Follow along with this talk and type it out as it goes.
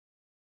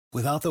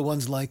Without the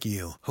ones like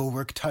you, who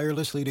work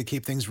tirelessly to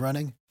keep things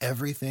running,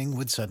 everything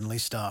would suddenly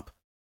stop.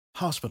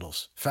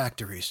 Hospitals,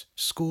 factories,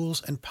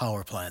 schools, and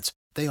power plants,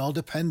 they all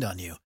depend on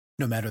you.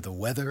 No matter the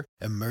weather,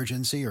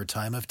 emergency, or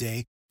time of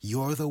day,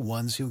 you're the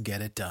ones who get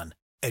it done.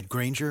 At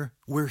Grainger,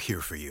 we're here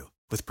for you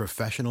with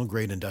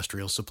professional-grade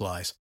industrial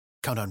supplies.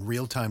 Count on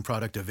real-time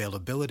product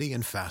availability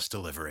and fast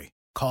delivery.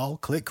 Call,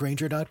 click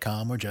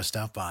Grainger.com, or just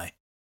stop by.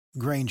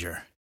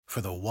 Grainger, for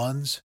the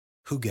ones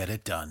who get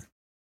it done.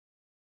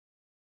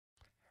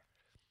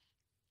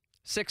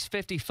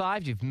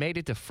 6:55, you've made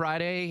it to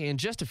Friday. In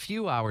just a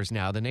few hours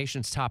now, the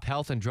nation's top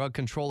health and drug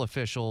control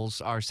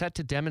officials are set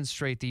to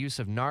demonstrate the use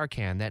of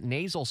NARCAN, that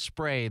nasal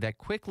spray that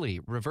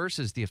quickly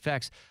reverses the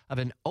effects of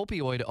an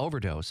opioid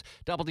overdose.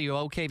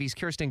 WOKV's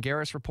Kirstin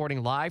Garriss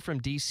reporting live from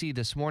D.C.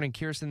 this morning.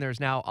 Kirstin, there's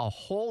now a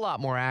whole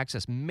lot more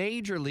access,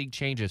 major league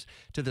changes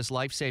to this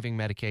life-saving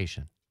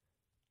medication.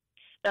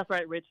 That's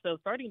right, Rich. So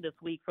starting this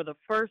week, for the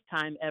first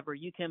time ever,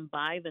 you can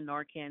buy the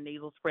NARCAN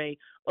nasal spray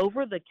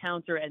over the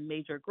counter at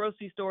major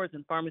grocery stores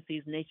and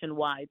pharmacies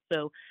nationwide.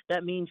 So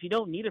that means you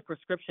don't need a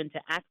prescription to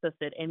access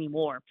it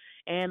anymore.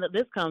 And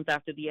this comes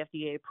after the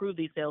FDA approved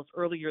these sales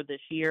earlier this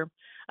year.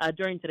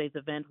 During today's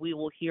event, we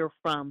will hear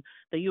from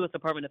the U.S.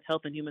 Department of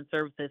Health and Human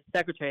Services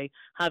Secretary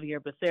Javier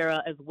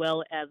Becerra, as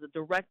well as the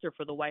Director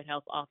for the White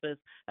House Office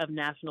of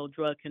National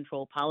Drug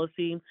Control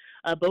Policy.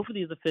 Both of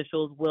these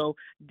officials will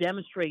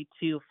demonstrate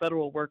to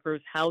federal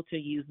workers how to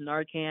use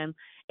NARCAN,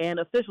 and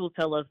officials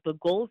tell us the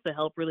goal is to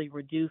help really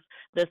reduce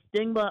the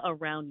stigma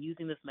around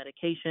using this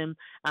medication,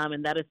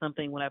 and that is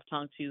something when I've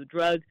talked to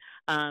drug,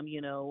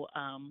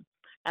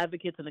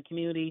 advocates in the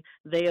community,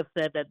 they have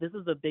said that this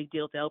is a big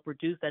deal to help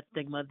reduce that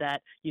stigma,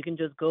 that you can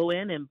just go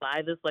in and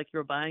buy this like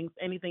you're buying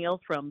anything else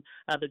from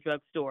the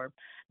drugstore.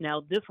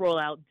 Now, this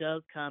rollout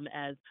does come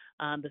as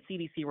the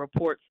CDC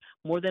reports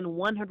more than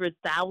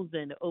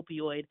 100,000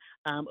 opioid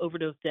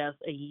overdose deaths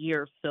a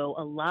year. So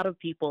a lot of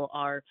people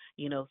are,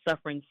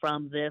 suffering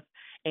from this.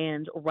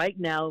 And right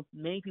now,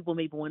 many people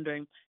may be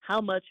wondering how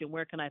much and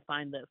where can I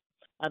find this?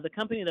 The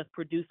company that's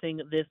producing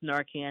this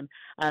NARCAN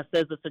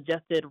says the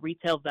suggested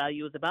retail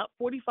value is about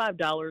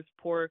 $45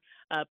 per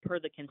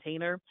the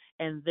container,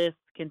 and this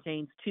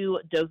contains 2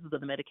 doses of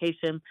the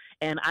medication.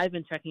 And I've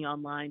been checking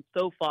online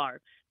so far.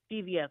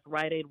 CVS,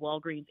 Rite Aid,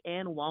 Walgreens,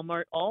 and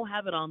Walmart all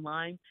have it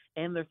online,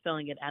 and they're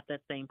selling it at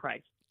that same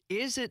price.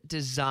 Is it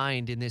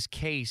designed in this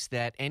case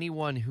that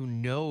anyone who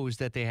knows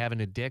that they have an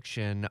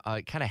addiction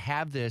kind of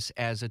have this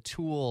as a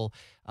tool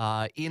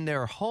in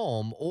their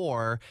home,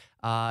 or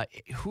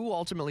who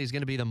ultimately is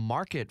going to be the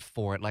market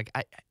for it? Like,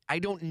 I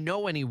don't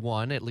know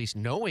anyone, at least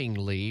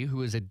knowingly,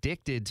 who is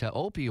addicted to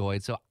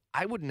opioids, so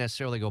I wouldn't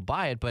necessarily go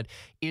buy it, but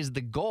is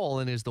the goal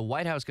and is the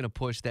White House going to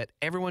push that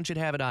everyone should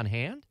have it on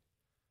hand?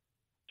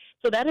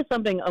 So that is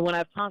something when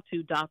I've talked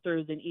to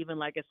doctors and even,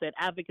 like I said,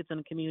 advocates in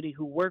the community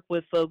who work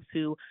with folks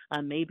who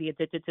may be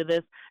addicted to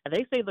this,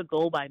 they say the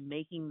goal by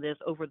making this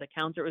over the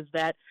counter is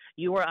that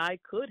you or I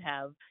could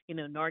have,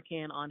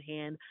 NARCAN on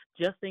hand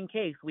just in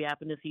case we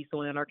happen to see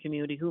someone in our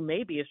community who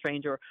may be a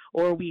stranger,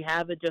 or we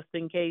have it just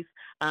in case,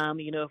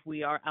 if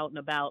we are out and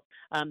about,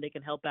 they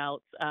can help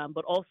out.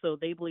 But also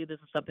they believe this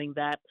is something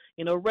that,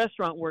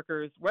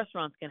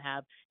 restaurants can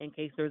have in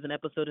case there's an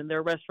episode in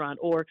their restaurant,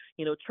 or,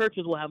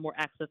 churches will have more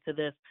access to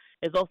this.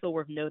 It's also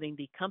worth noting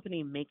the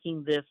company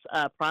making this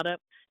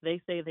product,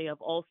 they say they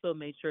have also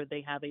made sure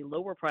they have a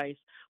lower price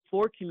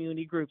for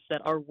community groups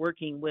that are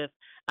working with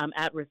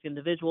at-risk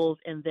individuals.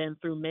 And then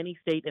through many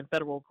state and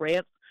federal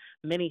grants,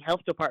 many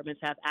health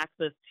departments have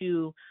access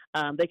to,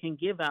 they can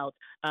give out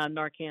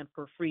NARCAN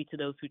for free to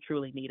those who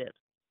truly need it.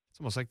 It's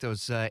almost like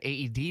those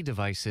AED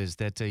devices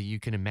that you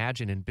can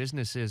imagine in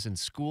businesses and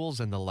schools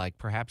and the like.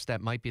 Perhaps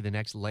that might be the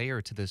next layer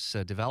to this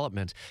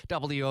development.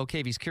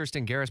 WOKV's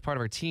Kirstin Garriss, part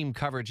of our team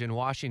coverage in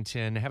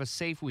Washington. Have a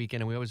safe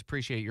weekend, and we always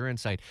appreciate your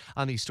insight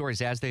on these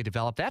stories as they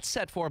develop. That's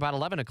set for about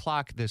 11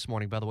 o'clock this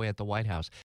morning, by the way, at the White House.